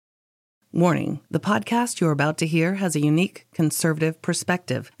Warning, the podcast you're about to hear has a unique conservative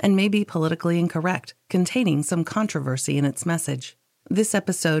perspective and may be politically incorrect, containing some controversy in its message. This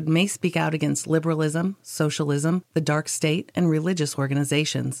episode may speak out against liberalism, socialism, the dark state, and religious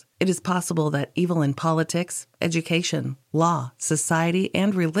organizations. It is possible that evil in politics, education, law, society,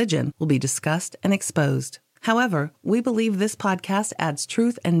 and religion will be discussed and exposed. However, we believe this podcast adds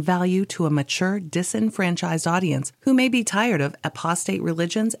truth and value to a mature, disenfranchised audience who may be tired of apostate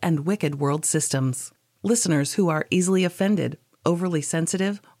religions and wicked world systems. Listeners who are easily offended, overly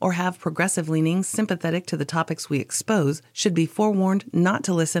sensitive, or have progressive leanings sympathetic to the topics we expose should be forewarned not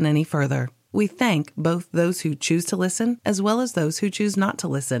to listen any further. We thank both those who choose to listen as well as those who choose not to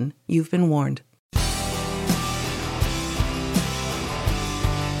listen. You've been warned.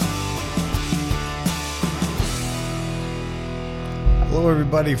 Hello,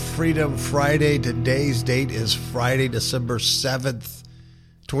 everybody. Freedom Friday. Today's date is Friday, December 7th,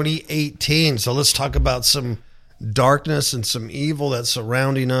 2018. So let's talk about some darkness and some evil that's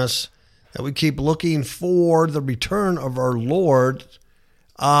surrounding us, that we keep looking for the return of our Lord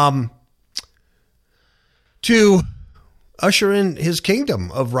to usher in his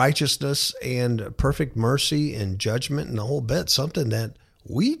kingdom of righteousness and perfect mercy and judgment and the whole bit, something that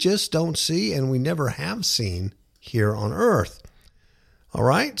we just don't see and we never have seen here on earth. All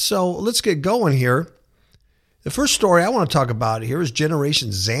right, so let's get going here. The first story I want to talk about here is Generation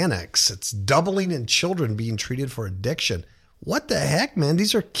Xanax. It's doubling in children being treated for addiction. What the heck, man?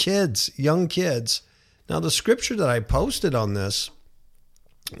 These are kids, young kids. Now, the scripture that I posted on this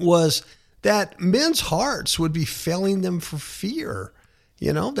was that men's hearts would be failing them for fear.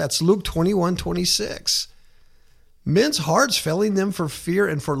 You know, that's Luke 21:26. Men's hearts failing them for fear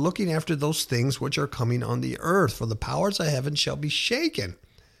and for looking after those things which are coming on the earth, for the powers of heaven shall be shaken.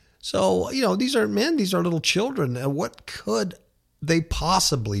 So, you know, these are men, these are little children. And what could they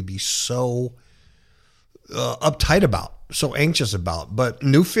possibly be so uptight about, so anxious about? But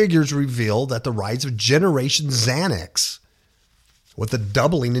new figures reveal that the rise of Generation Xanax, with the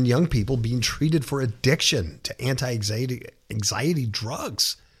doubling in young people being treated for addiction to anxiety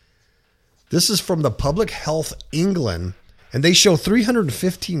drugs. This is from the Public Health England, and they show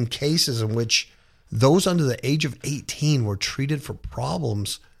 315 cases in which those under the age of 18 were treated for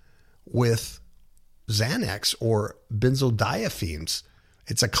problems with Xanax or benzodiazepines.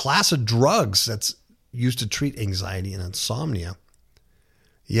 It's a class of drugs that's used to treat anxiety and insomnia.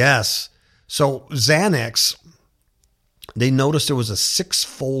 Yes, so Xanax, they noticed there was a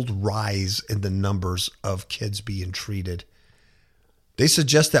 6-fold rise in the numbers of kids being treated. They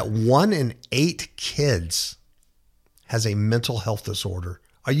suggest that 1 in 8 kids has a mental health disorder.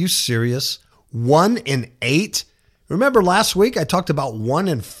 Are you serious? 1 in 8? Remember last week I talked about 1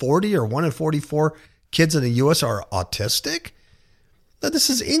 in 40 or 1 in 44 kids in the U.S. are autistic? Now, this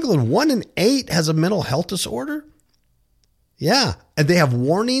is England. 1 in 8 has a mental health disorder? Yeah, and they have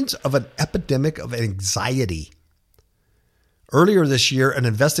warnings of an epidemic of anxiety. Earlier this year, an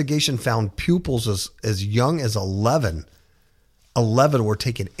investigation found pupils as young as 11 were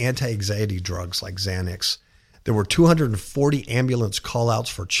taking anti-anxiety drugs like Xanax. There were 240 ambulance call-outs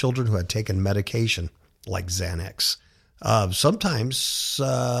for children who had taken medication like Xanax. Sometimes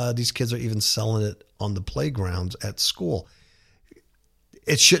these kids are even selling it on the playgrounds at school.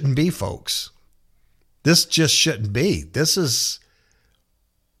 It shouldn't be, folks. This just shouldn't be. This is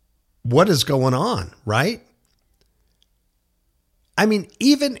what is going on, right? I mean,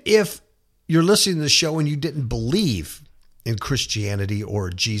 even if you're listening to the show and you didn't believe in Christianity or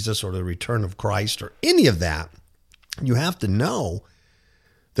Jesus or the return of Christ or any of that, you have to know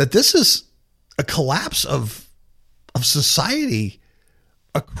that this is a collapse of society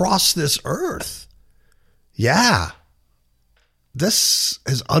across this earth. Yeah, this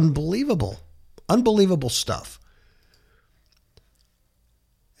is unbelievable. Unbelievable stuff.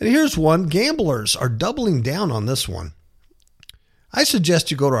 And here's one. Gamblers are doubling down on this one. I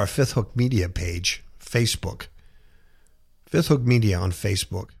suggest you go to our Fifth Hook Media page, Facebook. Fifth Hook Media on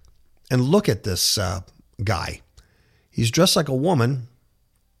Facebook, and look at this guy. He's dressed like a woman,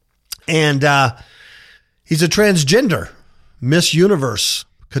 and he's a transgender Miss Universe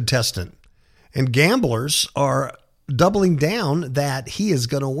contestant. And gamblers are doubling down that he is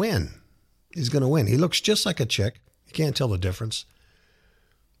going to win. He's going to win. He looks just like a chick. You can't tell the difference.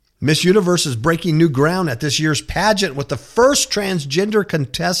 Miss Universe is breaking new ground at this year's pageant with the first transgender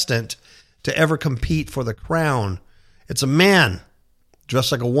contestant to ever compete for the crown. It's a man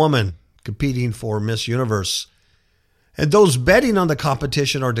dressed like a woman competing for Miss Universe. And those betting on the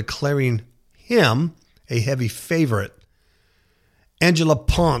competition are declaring him a heavy favorite. Angela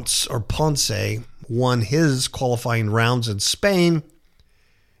Ponce won his qualifying rounds in Spain.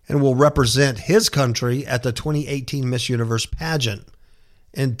 and will represent his country at the 2018 Miss Universe pageant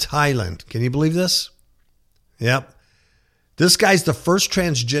in Thailand. Can you believe this? Yep. This guy's the first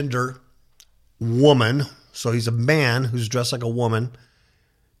transgender woman, so he's a man who's dressed like a woman,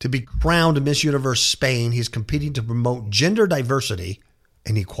 to be crowned Miss Universe Spain. He's competing to promote gender diversity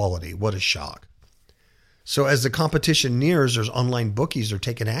and equality. What a shock. So as the competition nears, there's online bookies are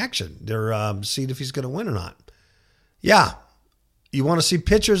taking action. They're seeing if he's going to win or not. Yeah. You want to see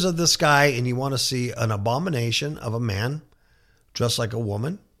pictures of this guy and you want to see an abomination of a man dressed like a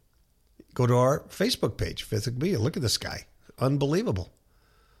woman, go to our Facebook page, Fifth Media. Look at this guy. Unbelievable.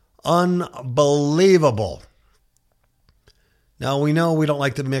 Unbelievable. Now, we know we don't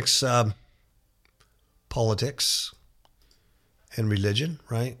like to mix politics and religion,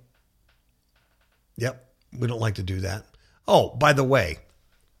 right? Yep. We don't like to do that. Oh, by the way,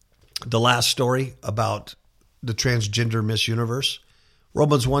 the last story about the transgender Miss Universe,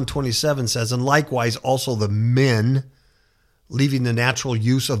 Romans 1:27 says, and likewise also the men, leaving the natural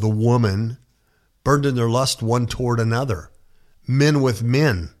use of the woman, burned in their lust one toward another. Men with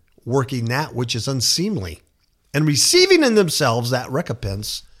men, working that which is unseemly, and receiving in themselves that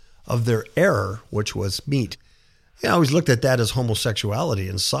recompense of their error, which was meat. I always looked at that as homosexuality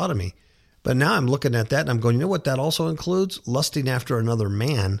and sodomy. But now I'm looking at that and I'm going, you know what that also includes? Lusting after another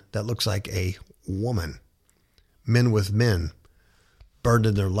man that looks like a woman. Men with men, burned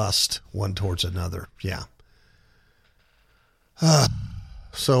in their lust one towards another. Yeah.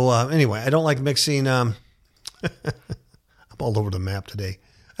 So anyway, I don't like mixing, I'm all over the map today.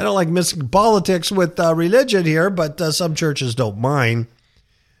 I don't like mixing politics with religion here, but some churches don't mind.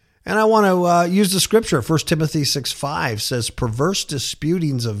 And I want to use the scripture. 1 Timothy 6:5 says, perverse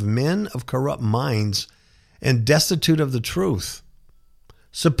disputings of men of corrupt minds and destitute of the truth,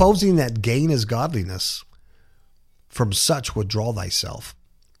 supposing that gain is godliness. From such withdraw thyself.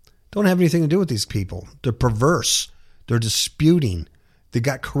 Don't have anything to do with these people. They're perverse. They're disputing. They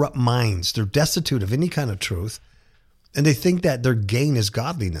got corrupt minds. They're destitute of any kind of truth. And they think that their gain is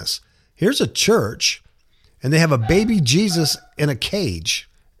godliness. Here's a church, and they have a baby Jesus in a cage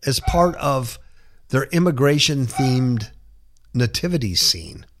as part of their immigration-themed nativity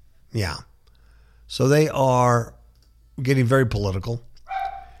scene. Yeah. So they are getting very political.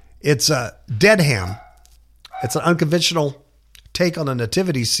 It's a Dedham. It's an unconventional take on a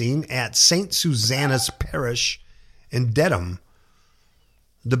nativity scene at St. Susanna's Parish in Dedham.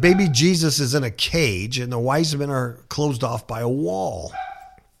 The baby Jesus is in a cage, and the wise men are closed off by a wall.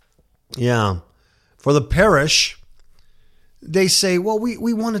 Yeah. For the parish, they say, well,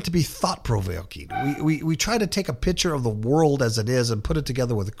 we want it to be thought-provoking. We try to take a picture of the world as it is and put it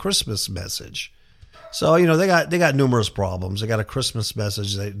together with a Christmas message. So, they got numerous problems. They got a Christmas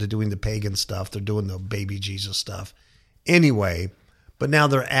message. They're doing the pagan stuff. They're doing the baby Jesus stuff. Anyway, but now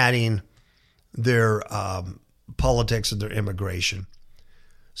they're adding their politics and their immigration.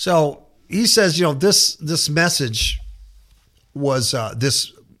 So he says, this message was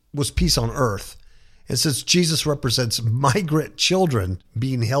peace on earth. And since Jesus represents migrant children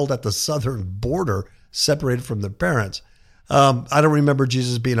being held at the southern border, separated from their parents, I don't remember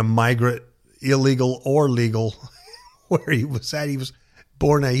Jesus being a migrant, illegal or legal, where he was at. He was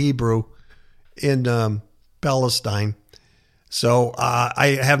born a Hebrew in Palestine. So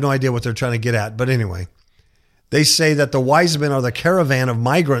I have no idea what they're trying to get at. But anyway, they say that the wise men are the caravan of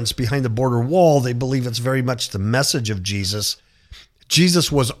migrants behind the border wall. They believe it's very much the message of Jesus.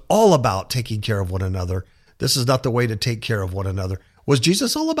 Jesus was all about taking care of one another. This is not the way to take care of one another. Was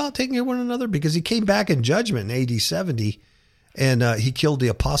Jesus all about taking care of one another? Because he came back in judgment in AD 70 and he killed the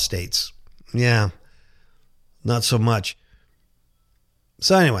apostates. Yeah, not so much.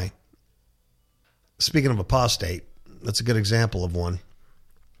 So anyway, speaking of apostate, that's a good example of one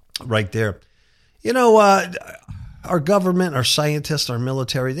right there. Our government, our scientists, our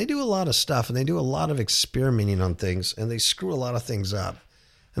military, they do a lot of stuff and they do a lot of experimenting on things and they screw a lot of things up.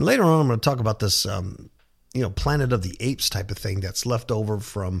 And later on, I'm going to talk about this, Planet of the Apes type of thing that's left over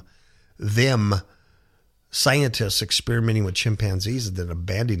from them scientists experimenting with chimpanzees and then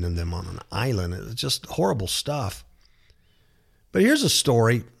abandoning them on an island. It's just horrible stuff. But here's a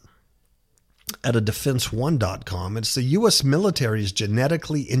story at a defense1.com. It's the U.S. military is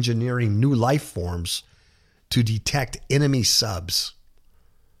genetically engineering new life forms to detect enemy subs.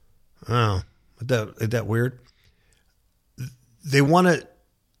 Oh, is that weird? They want to,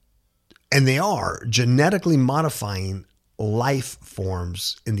 and they are genetically modifying life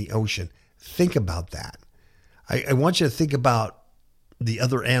forms in the ocean. Think about that. I want you to think about the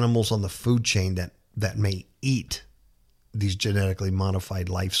other animals on the food chain that may eat these genetically modified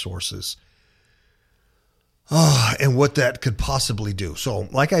life sources. and what that could possibly do. So,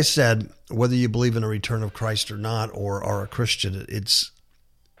 like I said, whether you believe in a return of Christ or not, or are a Christian,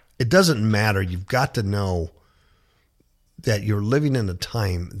 it doesn't matter. You've got to know that you're living in a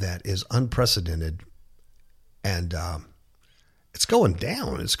time that is unprecedented, and it's going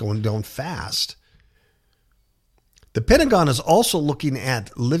down. It's going down fast. The Pentagon is also looking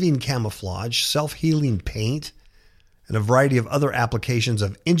at living camouflage, self-healing paint, and a variety of other applications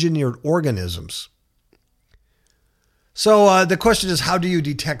of engineered organisms. So the question is, how do you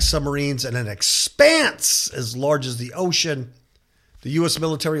detect submarines in an expanse as large as the ocean? The U.S.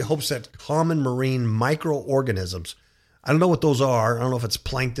 military hopes that common marine microorganisms, I don't know what those are, I don't know if it's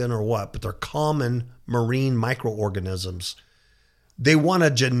plankton or what, but they're common marine microorganisms. They want to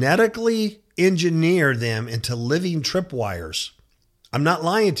genetically engineer them into living tripwires. I'm not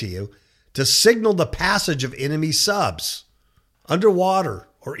lying to you, to signal the passage of enemy subs, underwater,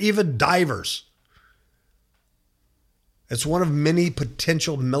 or even divers. It's one of many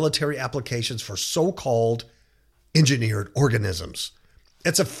potential military applications for so-called engineered organisms.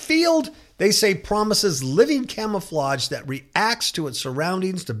 It's a field, they say, promises living camouflage that reacts to its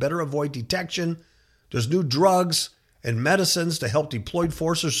surroundings to better avoid detection. There's new drugs and medicines to help deployed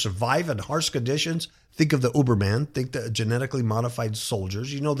forces survive in harsh conditions. Think of the Uberman. Think the genetically modified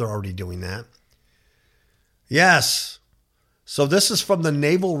soldiers. You know they're already doing that. Yes. So this is from the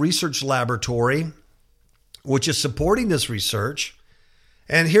Naval Research Laboratory, which is supporting this research.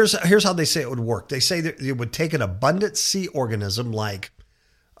 And here's how they say it would work. They say that it would take an abundant sea organism like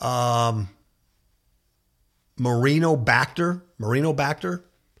Marinobacter,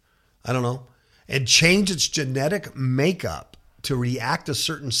 I don't know, and change its genetic makeup to react to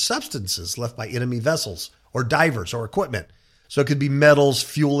certain substances left by enemy vessels or divers or equipment. So it could be metals,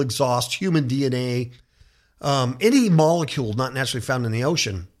 fuel exhaust, human DNA, any molecule not naturally found in the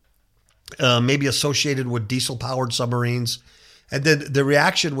ocean, maybe associated with diesel-powered submarines. And then the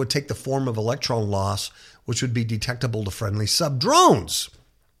reaction would take the form of electron loss, which would be detectable to friendly sub-drones.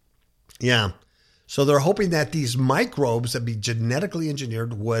 Yeah. So they're hoping that these microbes that be genetically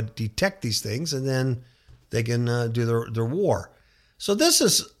engineered would detect these things, and then they can do their war. So this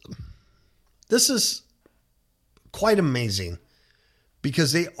is quite amazing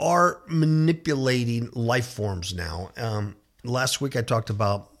because they are manipulating life forms now. Last week I talked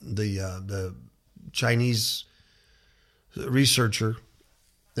about the Chinese researcher,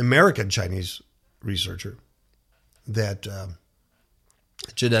 American Chinese researcher, that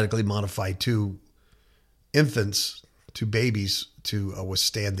genetically modified two infants, two babies, to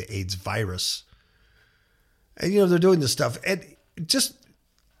withstand the AIDS virus. And, they're doing this stuff. And it's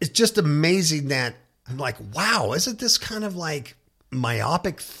just amazing that I'm like, wow, isn't this kind of like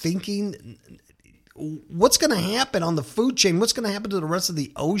myopic thinking? What's going to happen on the food chain? What's going to happen to the rest of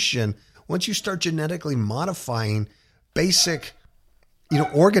the ocean once you start genetically modifying basic,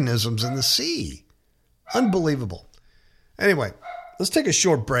 organisms in the sea? Unbelievable. Anyway, let's take a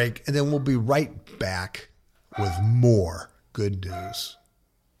short break and then we'll be right back with more good news.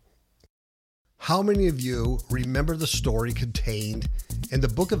 How many of you remember the story contained in the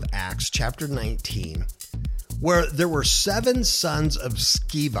book of Acts, chapter 19, where there were 7 sons of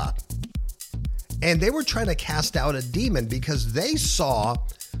Sceva, and they were trying to cast out a demon because they saw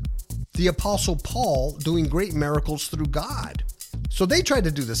the Apostle Paul doing great miracles through God. So they tried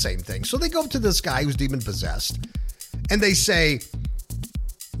to do the same thing. So they go up to this guy who's demon-possessed, and they say,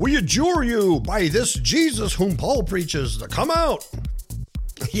 "We adjure you by this Jesus whom Paul preaches to come out."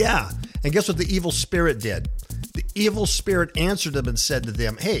 Yeah. And guess what the evil spirit did? The evil spirit answered them and said to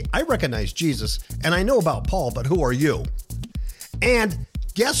them, "Hey, I recognize Jesus and I know about Paul, but who are you?" And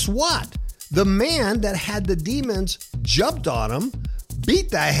guess what? The man that had the demons jumped on him, beat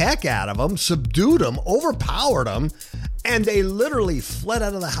the heck out of him, subdued him, overpowered him, and they literally fled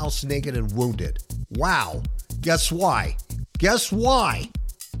out of the house naked and wounded. Wow. Guess why? Guess why?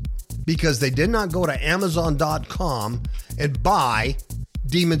 Because they did not go to Amazon.com and buy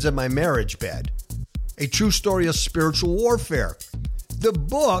Demons in My Marriage Bed, a true story of spiritual warfare. The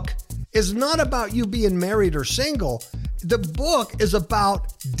book is not about you being married or single. The book is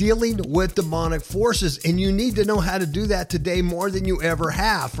about dealing with demonic forces, and you need to know how to do that today more than you ever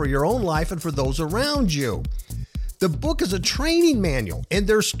have for your own life and for those around you. The book is a training manual, and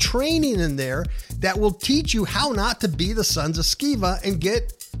there's training in there that will teach you how not to be the sons of Sceva and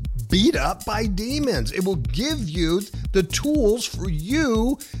get beat up by demons. It will give you the tools for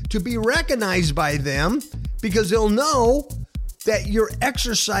you to be recognized by them, because they'll know that you're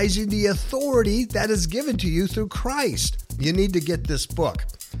exercising the authority that is given to you through Christ. You need to get this book.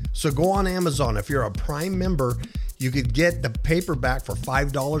 So go on Amazon. If you're a Prime member, you could get the paperback for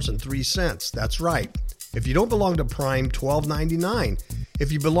 $5.03. That's right. If you don't belong to Prime, $12.99.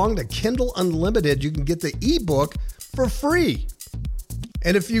 If you belong to Kindle Unlimited, you can get the ebook for free.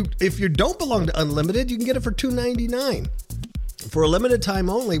 And if you don't belong to Unlimited, you can get it for $2.99. For a limited time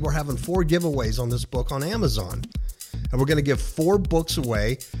only, we're having 4 giveaways on this book on Amazon. And we're going to give 4 books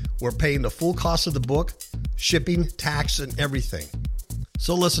away. We're paying the full cost of the book, shipping, tax, and everything.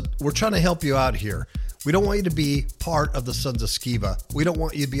 So listen, we're trying to help you out here. We don't want you to be part of the Sons of Sceva. We don't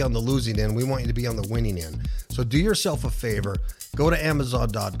want you to be on the losing end. We want you to be on the winning end. So do yourself a favor. Go to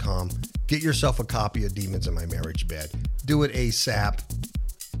Amazon.com. Get yourself a copy of Demons in My Marriage Bed. Do it ASAP.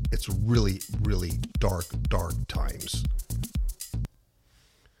 It's really, really dark, dark times.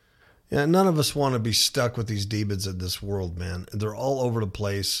 Yeah, none of us want to be stuck with these demons in this world, man. They're all over the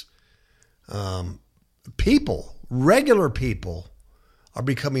place. People, regular people, are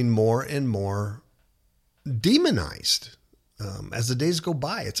becoming more and more demonized as the days go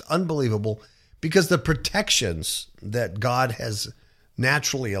by. It's unbelievable because the protections that God has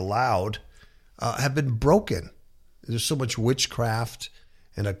naturally allowed have been broken. There's so much witchcraft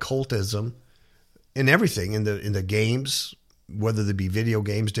and occultism in everything, in the games, whether they be video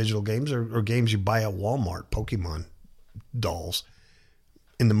games, digital games, or games you buy at Walmart, Pokemon dolls,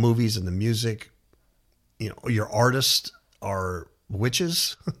 in the movies and the music. You know, your artists are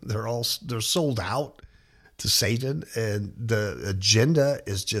witches. They're sold out to Satan, and the agenda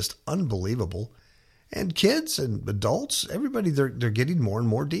is just unbelievable. And kids and adults, everybody, they're getting more and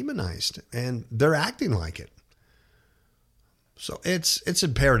more demonized, and they're acting like it. So it's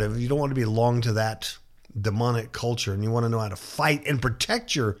imperative. You don't want to belong to that demonic culture, and you want to know how to fight and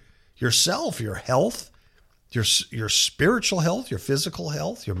protect yourself, your health, your spiritual health, your physical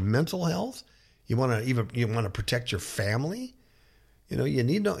health, your mental health. You want to protect your family. You know, you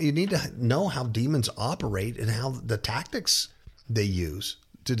need to know how demons operate and how the tactics they use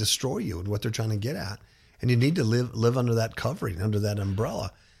to destroy you and what they're trying to get at. And you need to live under that covering, under that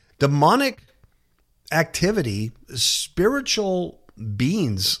umbrella. Demonic activity, spiritual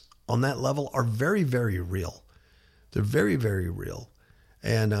beings on that level are very, very real. They're very, very real.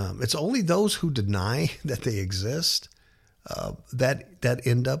 And it's only those who deny that they exist that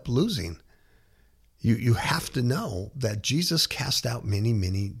end up losing. You have to know that Jesus cast out many,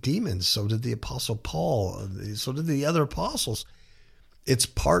 many demons. So did the Apostle Paul. So did the other apostles. It's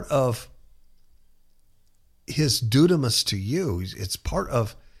part of his dunamis to you. It's part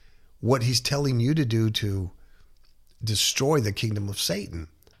of what he's telling you to do to destroy the kingdom of Satan.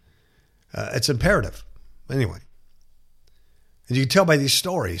 It's imperative. Anyway. And you can tell by these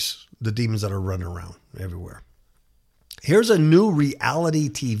stories, the demons that are running around everywhere. Here's a new reality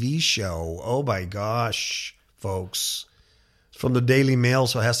TV show. Oh my gosh, folks. It's from the Daily Mail,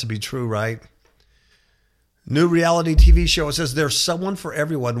 so it has to be true, right? New reality TV show. It says there's someone for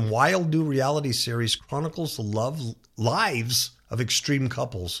everyone. Wild new reality series chronicles the lives of extreme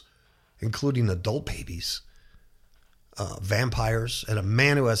couples, including adult babies, vampires, and a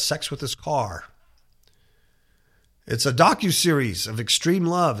man who has sex with his car. It's a docuseries of extreme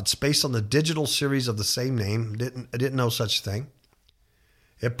love. It's based on the digital series of the same name. I didn't know such thing.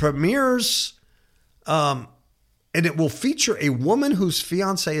 It premieres, and it will feature a woman whose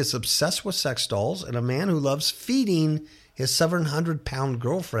fiance is obsessed with sex dolls and a man who loves feeding his 700-pound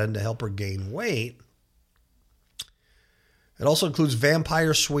girlfriend to help her gain weight. It also includes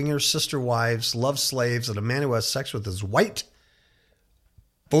vampire swingers, sister wives, love slaves, and a man who has sex with his white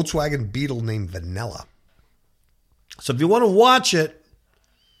Volkswagen Beetle named Vanilla. So if you want to watch it,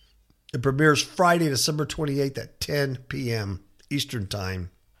 it premieres Friday, December 28th at 10 p.m. Eastern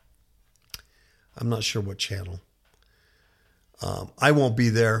Time. I'm not sure what channel. I won't be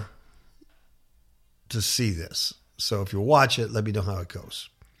there to see this. So if you watch it, let me know how it goes.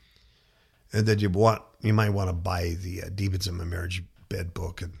 And then you might want to buy the Demons in My Marriage Bed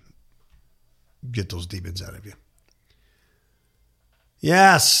book and get those demons out of you.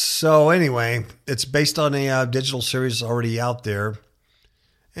 Yes. So anyway, it's based on a digital series already out there.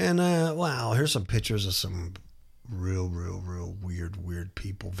 And wow, here's some pictures of some real weird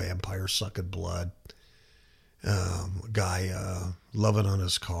people. Vampire sucking blood. Guy loving on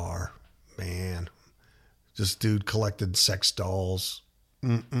his car. Man. This dude collected sex dolls.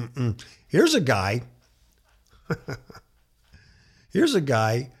 Here's a guy.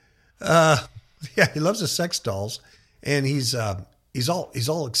 Yeah, he loves his sex dolls. And he's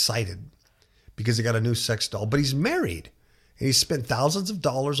all excited because he got a new sex doll, but he's married and he's spent thousands of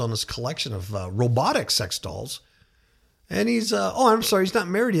dollars on his collection of robotic sex dolls. And he's not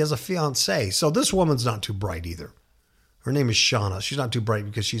married. He has a fiance. So this woman's not too bright either. Her name is Shauna. She's not too bright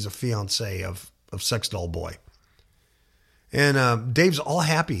because she's a fiance of sex doll boy. And Dave's all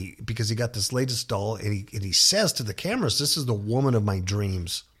happy because he got this latest doll, and he says to the cameras, "This is the woman of my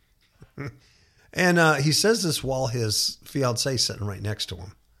dreams." And he says this while his fiancée is sitting right next to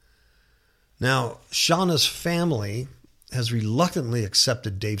him. Now, Shauna's family has reluctantly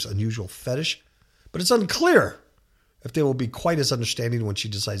accepted Dave's unusual fetish, but it's unclear if they will be quite as understanding when she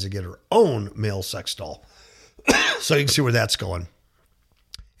decides to get her own male sex doll. So you can see where that's going.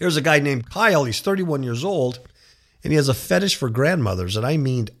 Here's a guy named Kyle. He's 31 years old, and he has a fetish for grandmothers, and I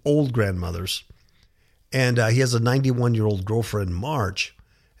mean old grandmothers. And he has a 91-year-old girlfriend, Marge.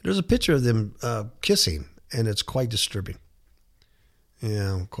 There's a picture of them kissing, and it's quite disturbing.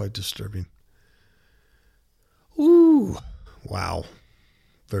 Yeah, quite disturbing. Ooh, wow.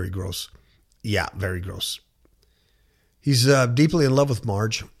 Very gross. Yeah, very gross. He's deeply in love with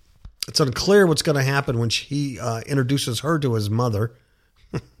Marge. It's unclear what's going to happen when he introduces her to his mother.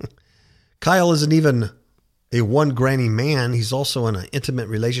 Kyle isn't even a one granny man. He's also in an intimate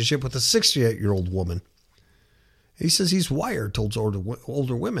relationship with a 68-year-old woman. He says he's wired towards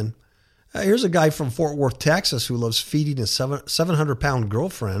older women. Here's a guy from Fort Worth, Texas, who loves feeding his 700-pound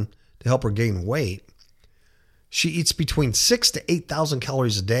girlfriend to help her gain weight. She eats between 6,000 to 8,000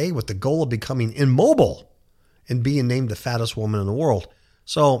 calories a day with the goal of becoming immobile and being named the fattest woman in the world.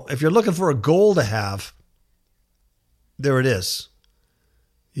 So if you're looking for a goal to have, there it is.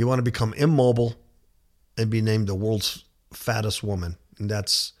 You want to become immobile and be named the world's fattest woman. And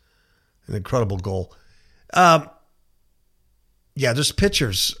that's an incredible goal. Yeah, there's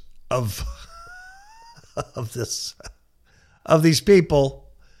pictures of these people.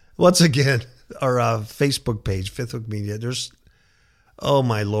 Once again, our Facebook page, Fifth Hook Media. There's, oh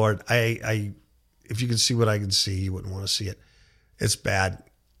my Lord, I if you could see what I can see, you wouldn't want to see it. It's bad.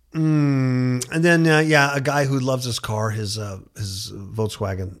 And then a guy who loves his car, his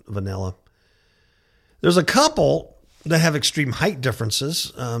Volkswagen Vanilla. There's a couple that have extreme height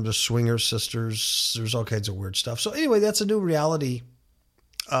differences. There's swinger sisters. There's all kinds of weird stuff. So anyway, that's a new reality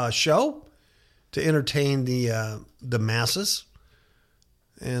show to entertain the masses,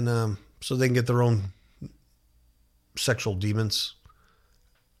 and so they can get their own sexual demons.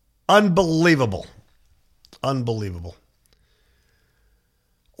 Unbelievable.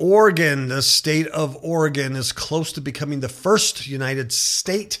 Oregon, the state of Oregon, is close to becoming the first United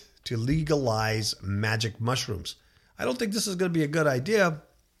state to legalize magic mushrooms. I don't think this is going to be a good idea,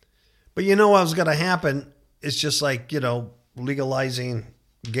 but you know what's going to happen? It's just like, legalizing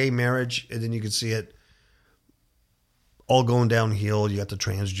gay marriage, and then you can see it all going downhill. You got the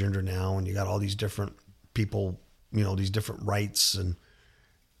transgender now, and you got all these different people, these different rights, and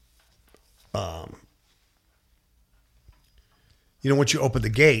once you open the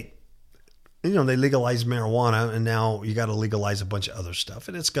gate, they legalize marijuana, and now you got to legalize a bunch of other stuff,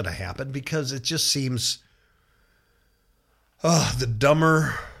 and it's going to happen because it just seems the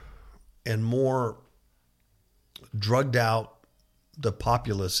dumber and more drugged out the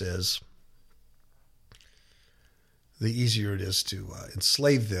populace is, the easier it is to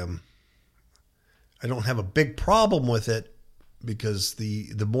enslave them. I don't have a big problem with it because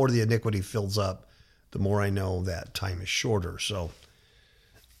the more the iniquity fills up, the more I know that time is shorter. So,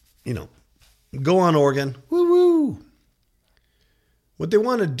 go on, Oregon. Woo-woo. What they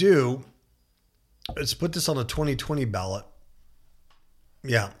want to do is put this on a 2020 ballot.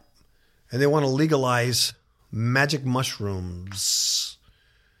 Yeah. And they want to legalize magic mushrooms.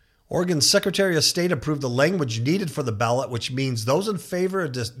 Oregon's Secretary of State approved the language needed for the ballot, which means those in favor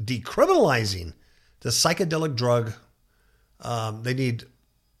of decriminalizing the psychedelic drug, they need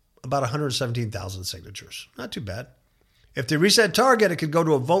about 117,000 signatures. Not too bad. If they reach that target, it could go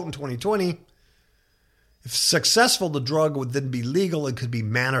to a vote in 2020. If successful, the drug would then be legal and could be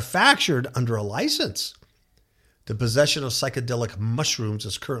manufactured under a license. The possession of psychedelic mushrooms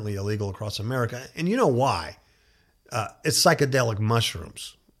is currently illegal across America. And you know why? It's psychedelic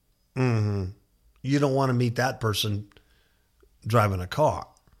mushrooms. Mm-hmm. You don't want to meet that person driving a car.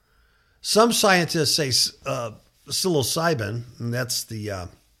 Some scientists say psilocybin, and that's the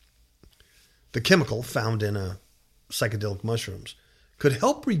chemical found in psychedelic mushrooms, could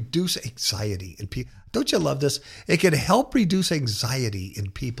help reduce anxiety in people. Don't you love this? It could help reduce anxiety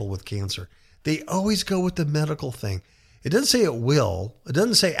in people with cancer. They always go with the medical thing. It doesn't say it will. It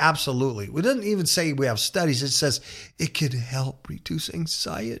doesn't say absolutely. It doesn't even say we have studies. It says it could help reduce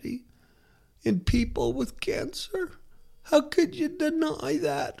anxiety in people with cancer. How could you deny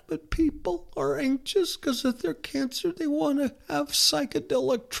that? But people are anxious because of their cancer. They want to have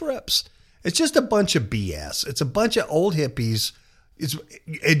psychedelic trips. It's just a bunch of BS. It's a bunch of old hippies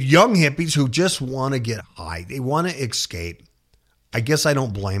and young hippies who just want to get high. They want to escape. I guess I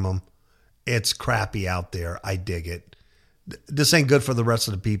don't blame them. It's crappy out there. I dig it. this ain't good for the rest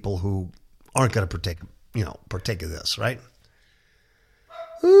of the people who aren't going to partake of this, right?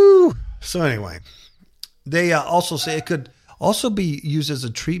 Ooh. So anyway, they also say it could also be used as a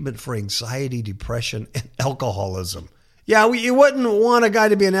treatment for anxiety, depression, and alcoholism. Yeah, you wouldn't want a guy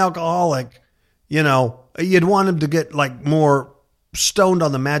to be an alcoholic. You'd want him to get like more stoned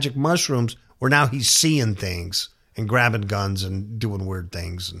on the magic mushrooms, where now he's seeing things and grabbing guns and doing weird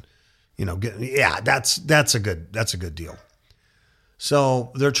things, and that's a good deal.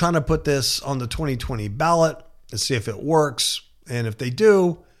 So they're trying to put this on the 2020 ballot and see if it works, and if they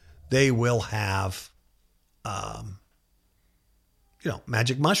do, they will have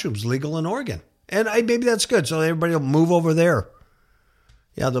magic mushrooms legal in Oregon. And maybe that's good. So everybody will move over there.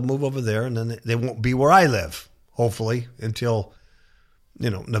 Yeah, they'll move over there, and then they won't be where I live, hopefully, until,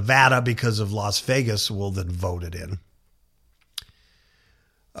 Nevada, because of Las Vegas, will then vote it in.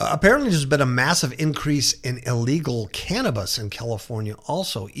 Apparently, there's been a massive increase in illegal cannabis in California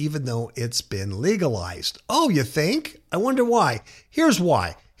also, even though it's been legalized. Oh, you think? I wonder why. Here's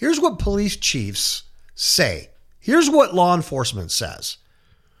why. Here's what police chiefs say. Here's what law enforcement says.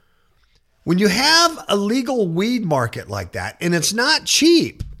 When you have a legal weed market like that, and it's not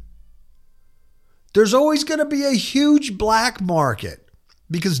cheap, there's always going to be a huge black market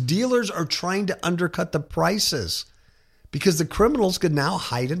because dealers are trying to undercut the prices because the criminals can now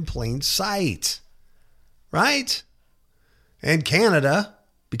hide in plain sight, right? And Canada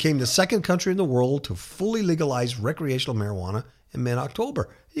became the second country in the world to fully legalize recreational marijuana in mid-October.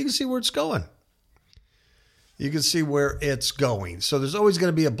 You can see where it's going. So there's always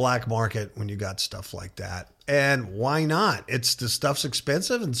going to be a black market when you got stuff like that. And why not? The stuff's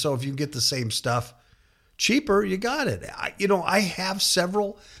expensive. And so if you get the same stuff cheaper, you got it. I have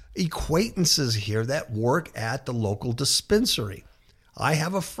several acquaintances here that work at the local dispensary. I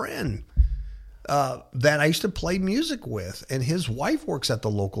have a friend that I used to play music with, and his wife works at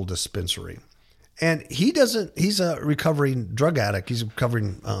the local dispensary. And he's a recovering drug addict. He's a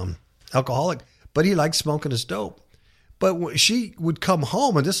recovering alcoholic. But he likes smoking his dope. But she would come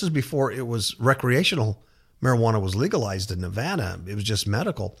home, and this is before it was recreational marijuana was legalized in Nevada. It was just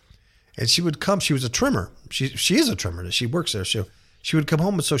medical. And she would come. She was a trimmer. She is a trimmer. She works there. She would come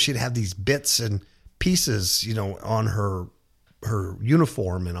home, and so she'd have these bits and pieces, on her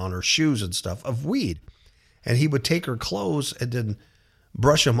uniform and on her shoes and stuff of weed. And he would take her clothes and then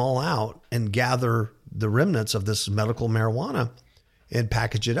brush them all out and gather the remnants of this medical marijuana and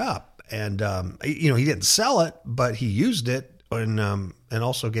package it up. And, he didn't sell it, but he used it and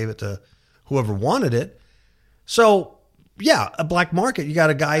also gave it to whoever wanted it. So, yeah, a black market. You got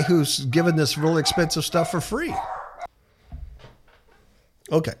a guy who's giving this really expensive stuff for free.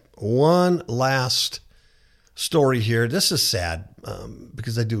 Okay, one last story here. This is sad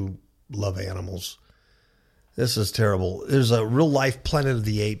because I do love animals. This is terrible. There's a real-life Planet of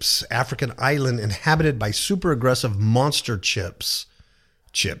the Apes, African island inhabited by super aggressive monster chimps,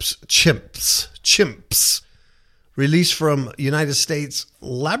 released from United States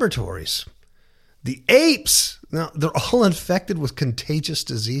laboratories. The apes, now they're all infected with contagious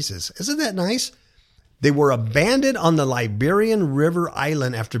diseases. Isn't that nice? They were abandoned on the Liberian River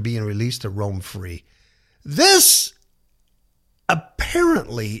Island after being released to roam free. This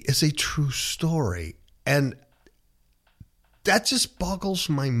apparently is a true story, and that just boggles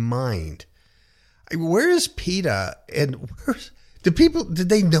my mind. Where is PETA, and where's did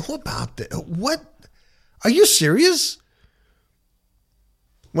they know about this? What? Are you serious?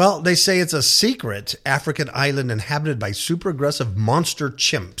 Well, they say it's a secret African island inhabited by super aggressive monster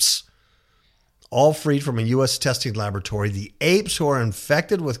chimps, all freed from a U.S. testing laboratory. The apes, who are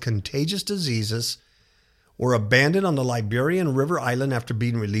infected with contagious diseases, were abandoned on the Liberian River Island after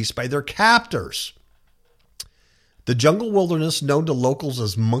being released by their captors. The jungle wilderness, known to locals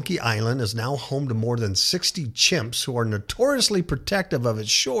as Monkey Island, is now home to more than 60 chimps who are notoriously protective of its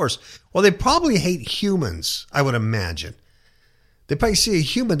shores. Well, they probably hate humans, I would imagine. They probably see a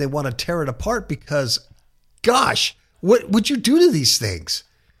human, they want to tear it apart because, gosh, what would you do to these things?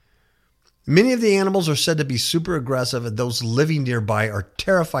 Many of the animals are said to be super aggressive, and those living nearby are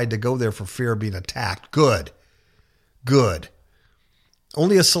terrified to go there for fear of being attacked. Good.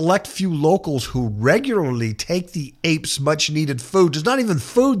 Only a select few locals who regularly take the apes' much-needed food. There's not even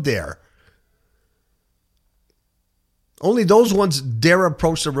food there. Only those ones dare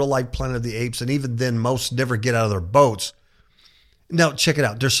approach the real-life Planet of the Apes, and even then, most never get out of their boats. Now, check it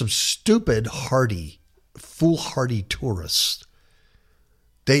out. There's some stupid, foolhardy tourists.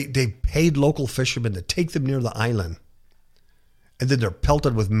 They paid local fishermen to take them near the island, and then they're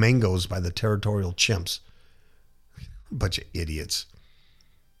pelted with mangoes by the territorial chimps. A bunch of idiots.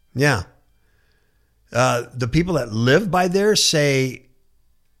 Yeah. The people that live by there say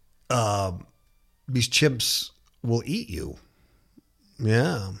these chimps will eat you.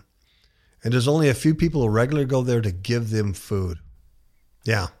 Yeah. And there's only a few people who regularly go there to give them food.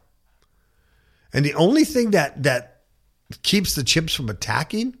 Yeah. And the only thing that keeps the chimps from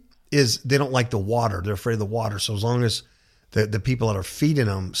attacking is they don't like the water. They're afraid of the water. So as long as the people that are feeding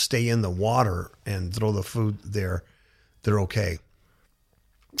them stay in the water and throw the food there, they're okay.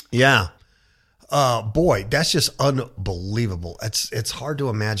 Yeah. Boy, that's just unbelievable. It's hard to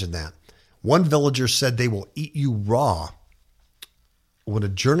imagine that. One villager said they will eat you raw when a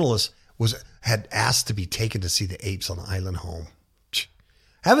journalist had asked to be taken to see the apes on the island home.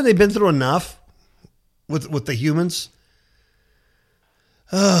 Haven't they been through enough with the humans?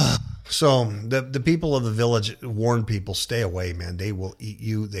 So the people of the village warned people, stay away, man. They will eat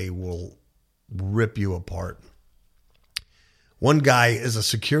you. They will rip you apart. One guy is a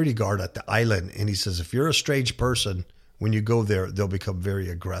security guard at the island, and he says, if you're a strange person, when you go there, they'll become very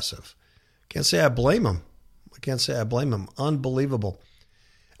aggressive. Can't say I blame him. Unbelievable.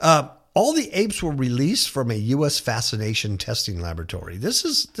 All the apes were released from a U.S. fascination testing laboratory. This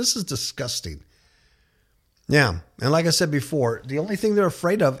is disgusting. Yeah, and like I said before, the only thing they're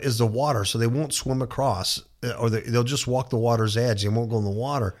afraid of is the water, so they won't swim across, or they'll just walk the water's edge. They won't go in the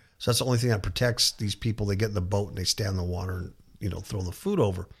water. So that's the only thing that protects these people. They get in the boat and they stand in the water and throw the food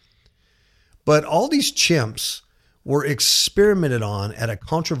over. But all these chimps were experimented on at a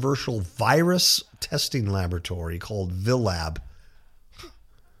controversial virus testing laboratory called VilLab.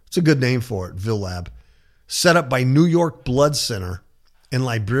 It's a good name for it, VilLab. Set up by New York Blood Center in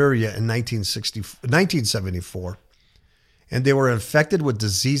Liberia in 1974. And they were infected with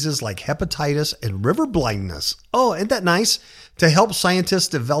diseases like hepatitis and river blindness. Oh, isn't that nice? To help scientists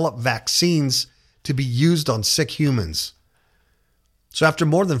develop vaccines to be used on sick humans. So after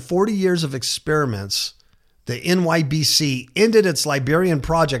more than 40 years of experiments, the NYBC ended its Liberian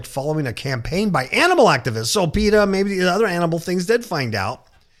project following a campaign by animal activists. So PETA, maybe the other animal things did find out.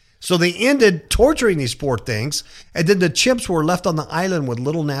 So they ended torturing these poor things, and then the chimps were left on the island with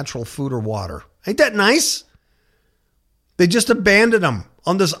little natural food or water. Ain't that nice? They just abandoned them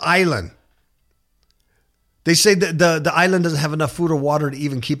on this island. They say that the island doesn't have enough food or water to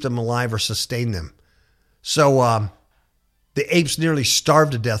even keep them alive or sustain them. So the apes nearly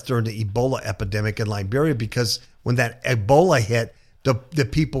starved to death during the Ebola epidemic in Liberia because when that Ebola hit, the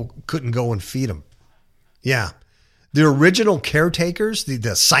people couldn't go and feed them. Yeah. The original caretakers,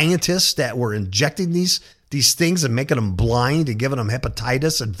 the scientists that were injecting these things and making them blind and giving them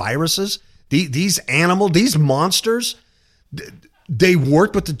hepatitis and viruses, these monsters, they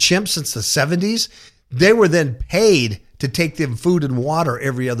worked with the chimps since the 70s. They were then paid to take them food and water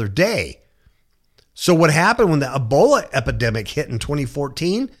every other day. So what happened when the Ebola epidemic hit in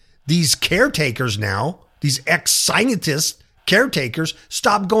 2014, these caretakers now, these ex-scientists, caretakers,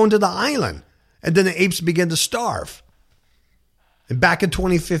 stopped going to the island. And then the apes began to starve. And back in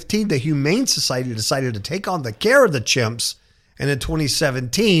 2015, the Humane Society decided to take on the care of the chimps. And in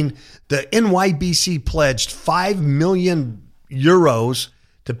 2017, the NYBC pledged 5 million euros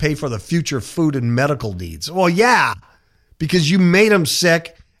to pay for the future food and medical needs. Well, yeah, because you made them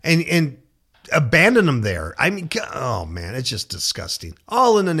sick and abandoned them there. I mean, oh man, it's just disgusting.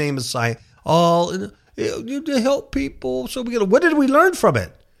 All in the name of science, all in to help people. So what did we learn from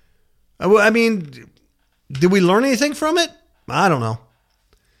it? I mean, did we learn anything from it? I don't know.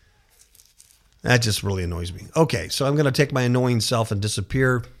 That just really annoys me. Okay, so I'm going to take my annoying self and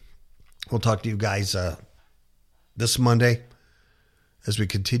disappear. We'll talk to you guys this Monday as we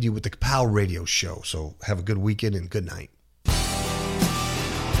continue with the Kapow Radio Show. So have a good weekend and good night.